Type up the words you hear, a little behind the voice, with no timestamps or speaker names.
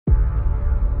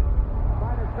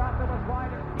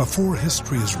Before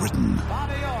history is written,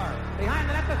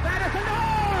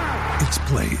 it's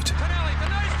played.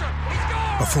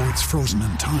 Before it's frozen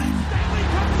in time,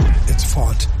 it's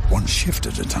fought one shift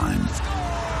at a time.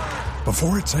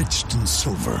 Before it's etched in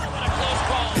silver,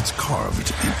 it's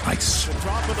carved in ice.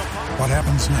 What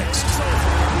happens next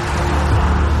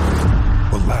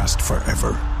will last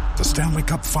forever. The Stanley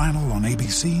Cup Final on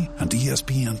ABC and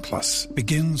ESPN Plus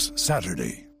begins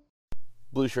Saturday.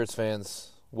 Blue Shirts fans,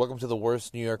 welcome to the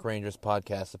Worst New York Rangers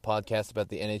podcast, a podcast about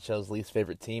the NHL's least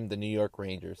favorite team, the New York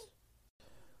Rangers.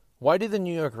 Why do the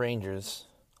New York Rangers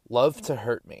love to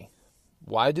hurt me?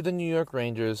 Why do the New York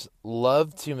Rangers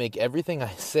love to make everything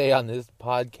I say on this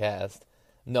podcast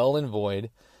null and void?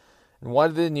 And why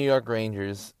do the New York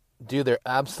Rangers do their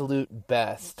absolute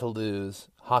best to lose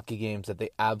hockey games that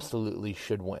they absolutely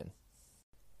should win?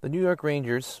 The New York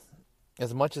Rangers,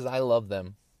 as much as I love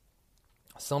them,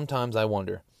 sometimes I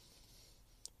wonder.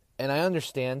 And I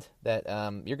understand that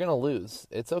you're going to lose.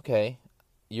 It's okay.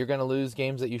 You're going to lose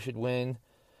games that you should win.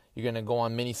 You're going to go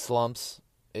on mini slumps.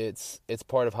 It's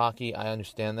part of hockey. I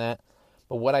understand that.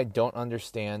 But what I don't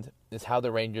understand is how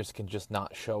the Rangers can just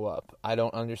not show up. I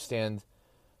don't understand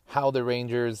how the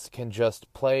Rangers can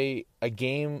just play a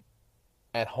game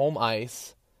at home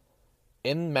ice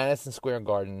in Madison Square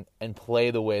Garden and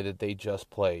play the way that they just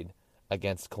played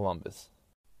against Columbus.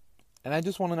 And I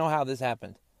just want to know how this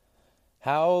happened.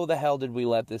 How the hell did we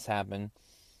let this happen?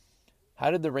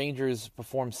 How did the Rangers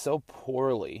perform so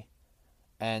poorly?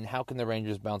 And how can the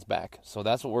Rangers bounce back? So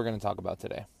that's what we're going to talk about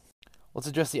today. Let's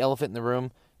address the elephant in the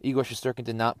room. Igor Shesterkin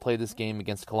did not play this game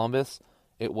against Columbus.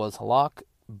 It was Halak,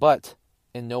 but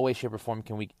in no way, shape, or form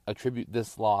can we attribute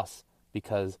this loss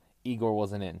because Igor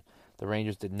wasn't in. The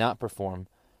Rangers did not perform.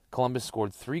 Columbus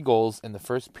scored 3 goals in the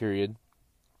first period.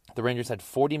 The Rangers had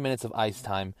 40 minutes of ice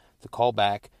time to call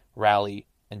back, rally,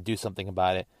 and do something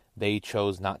about it. They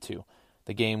chose not to.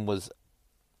 The game was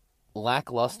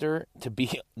lackluster, to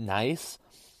be nice,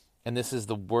 and this is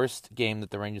the worst game that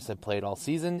the Rangers have played all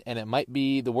season, and it might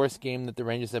be the worst game that the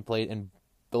Rangers have played in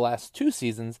the last 2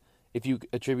 seasons if you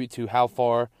attribute to how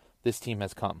far this team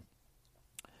has come.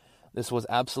 This was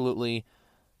absolutely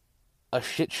a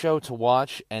shit show to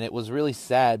watch, and it was really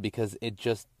sad because it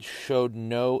just showed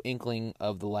no inkling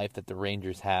of the life that the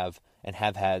Rangers have and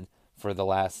have had for the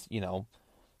last,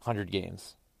 100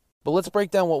 games. But let's break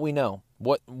down what we know.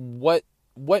 What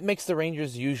makes the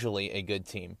Rangers usually a good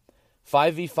team?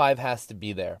 5v5 has to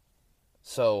be there.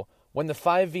 So when the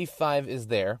 5v5 is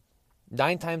there,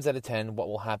 9 times out of 10, what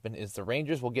will happen is the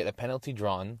Rangers will get a penalty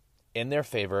drawn in their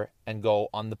favor and go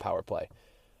on the power play.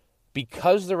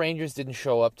 Because the Rangers didn't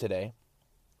show up today,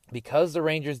 because the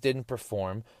Rangers didn't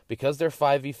perform, because their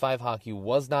 5v5 hockey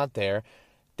was not there,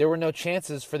 there were no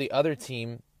chances for the other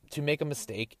team to make a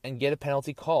mistake and get a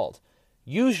penalty called.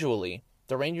 Usually,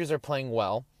 the Rangers are playing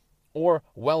well, or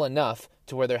well enough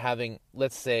to where they're having,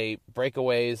 let's say,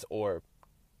 breakaways or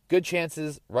good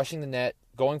chances, rushing the net,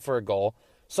 going for a goal,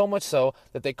 so much so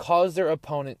that they cause their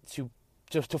opponent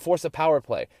to force a power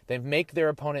play. They make their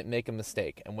opponent make a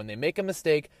mistake. And when they make a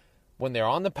mistake, when they're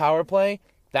on the power play,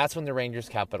 that's when the Rangers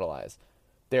capitalize.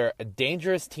 They're a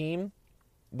dangerous team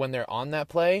when they're on that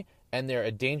play, and they're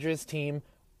a dangerous team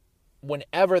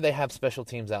whenever they have special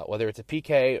teams out, whether it's a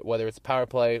PK, whether it's power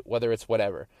play, whether it's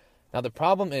whatever. Now, the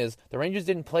problem is the Rangers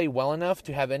didn't play well enough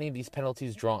to have any of these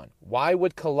penalties drawn. Why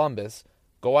would Columbus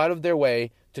go out of their way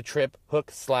to trip,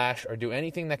 hook, slash, or do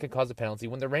anything that could cause a penalty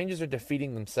when the Rangers are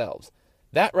defeating themselves?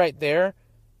 That right there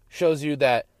shows you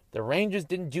that the Rangers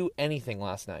didn't do anything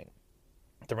last night.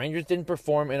 The Rangers didn't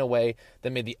perform in a way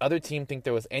that made the other team think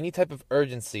there was any type of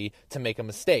urgency to make a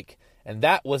mistake. And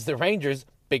that was the Rangers'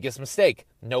 biggest mistake.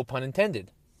 No pun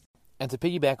intended. And to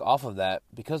piggyback off of that,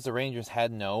 because the Rangers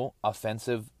had no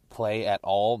offensive play at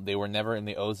all, they were never in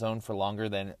the O-zone for longer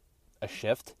than a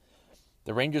shift.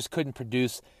 The Rangers couldn't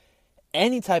produce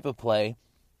any type of play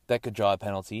that could draw a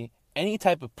penalty, any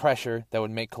type of pressure that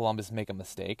would make Columbus make a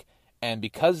mistake. And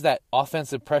because that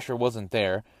offensive pressure wasn't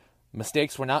there,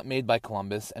 mistakes were not made by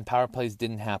Columbus, and power plays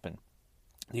didn't happen.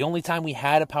 The only time we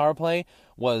had a power play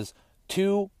was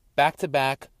 2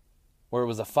 back-to-back, where it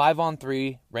was a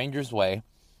 5-on-3 Rangers way,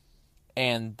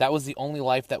 and that was the only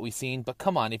life that we've seen. But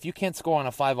come on, if you can't score on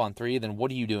a 5-on-3, then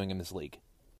what are you doing in this league?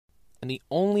 And the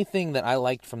only thing that I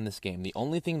liked from this game, the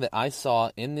only thing that I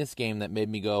saw in this game that made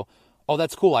me go, oh,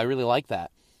 that's cool, I really like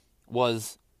that,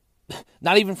 was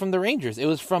not even from the Rangers. It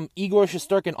was from Igor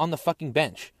Shesterkin on the fucking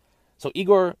bench. So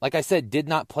Igor, like I said, did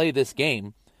not play this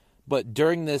game, but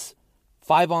during this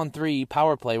 5-on-3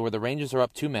 power play where the Rangers are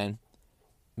up 2 men,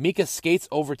 Mika skates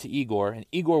over to Igor, and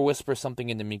Igor whispers something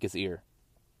into Mika's ear.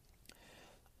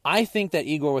 I think that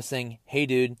Igor was saying, hey,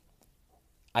 dude,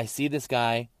 I see this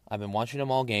guy. I've been watching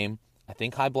him all game. I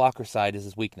think high blocker side is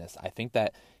his weakness. I think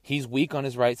that he's weak on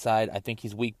his right side. I think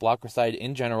he's weak blocker side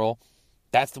in general.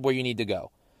 That's where you need to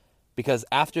go. Because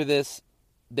after this,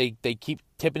 they keep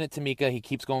tipping it to Mika. He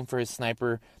keeps going for his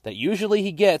sniper that usually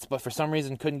he gets, but for some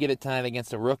reason couldn't get it tonight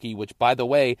against a rookie, which, by the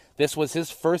way, this was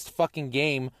his first fucking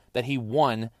game that he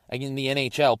won in the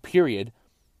NHL, period.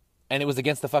 And it was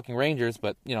against the fucking Rangers,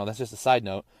 but, that's just a side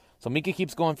note. So Mika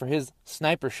keeps going for his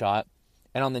sniper shot,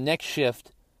 and on the next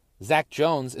shift, Zach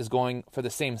Jones is going for the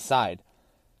same side.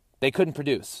 They couldn't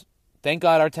produce. Thank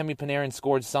God Artemi Panarin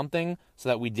scored something so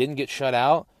that we didn't get shut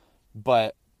out,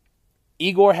 but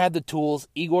Igor had the tools.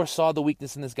 Igor saw the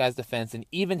weakness in this guy's defense, and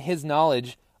even his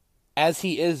knowledge, as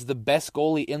he is the best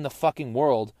goalie in the fucking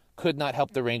world, could not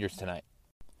help the Rangers tonight.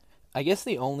 I guess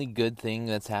the only good thing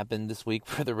that's happened this week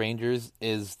for the Rangers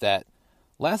is that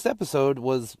last episode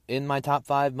was in my top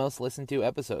 5 most listened to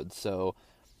episodes, so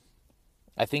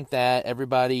I think that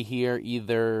everybody here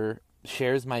either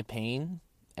shares my pain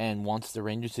and wants the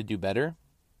Rangers to do better,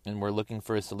 and we're looking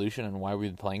for a solution on why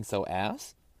we've been playing so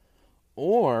ass,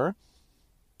 or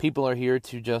people are here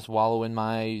to just wallow in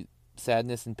my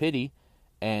sadness and pity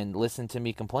and listen to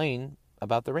me complain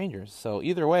about the Rangers. So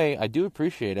either way, I do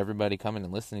appreciate everybody coming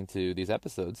and listening to these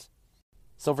episodes.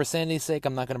 So for sanity's sake,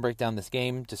 I'm not going to break down this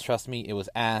game. Just trust me, it was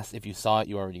ass. If you saw it,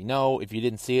 you already know. If you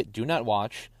didn't see it, do not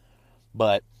watch.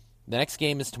 But the next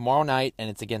game is tomorrow night, and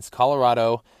it's against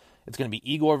Colorado. It's going to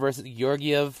be Igor versus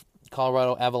Georgiev.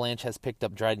 Colorado Avalanche has picked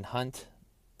up Dryden Hunt.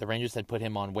 The Rangers had put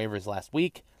him on waivers last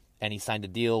week, and he signed a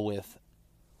deal with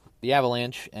the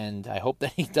Avalanche, and I hope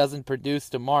that he doesn't produce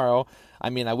tomorrow. I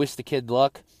mean, I wish the kid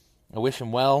luck. I wish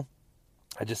him well.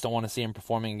 I just don't want to see him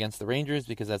performing against the Rangers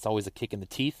because that's always a kick in the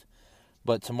teeth.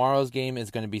 But tomorrow's game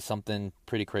is going to be something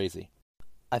pretty crazy.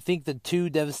 I think the 2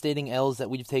 devastating L's that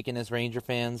we've taken as Ranger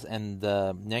fans and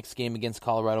the next game against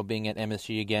Colorado being at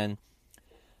MSG again,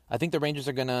 I think the Rangers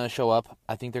are going to show up.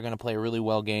 I think they're going to play a really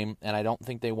well game, and I don't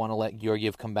think they want to let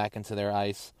Georgiev come back into their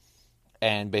ice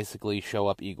and basically show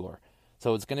up Igor.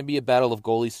 So it's going to be a battle of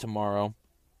goalies tomorrow,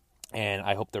 and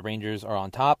I hope the Rangers are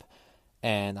on top,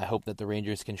 and I hope that the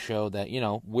Rangers can show that,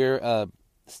 we're a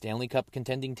Stanley Cup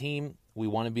contending team. We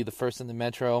want to be the first in the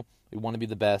Metro. We want to be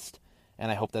the best,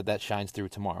 and I hope that that shines through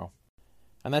tomorrow.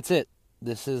 And that's it.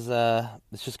 This is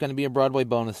it's just going to be a Broadway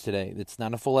bonus today. It's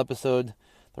not a full episode.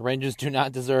 The Rangers do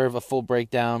not deserve a full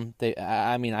breakdown.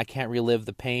 I can't relive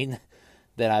the pain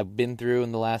that I've been through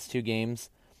in the last 2 games,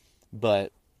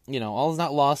 but all is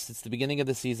not lost. It's the beginning of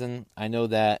the season. I know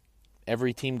that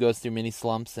every team goes through mini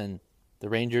slumps, and the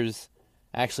Rangers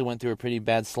actually went through a pretty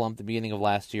bad slump at the beginning of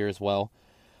last year as well.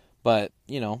 But,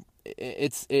 you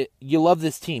love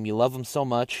this team. You love them so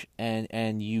much,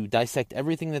 and you dissect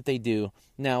everything that they do.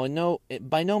 Now,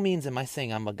 by no means am I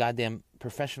saying I'm a goddamn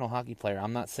professional hockey player.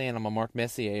 I'm not saying I'm a Marc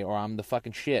Messier or I'm the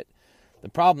fucking shit. The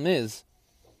problem is,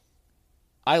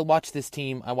 I watch this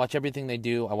team. I watch everything they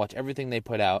do. I watch everything they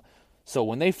put out. So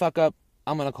when they fuck up,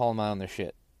 I'm going to call them out on their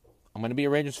shit. I'm going to be a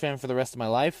Rangers fan for the rest of my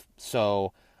life,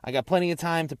 so I got plenty of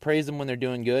time to praise them when they're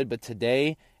doing good, but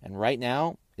today and right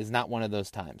now is not one of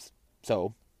those times.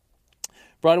 So,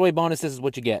 Broadway bonus, this is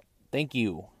what you get. Thank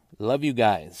you. Love you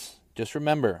guys. Just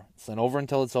remember, it's not over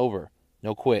until it's over.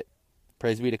 No quit.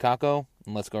 Praise be to Kako,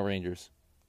 and let's go Rangers.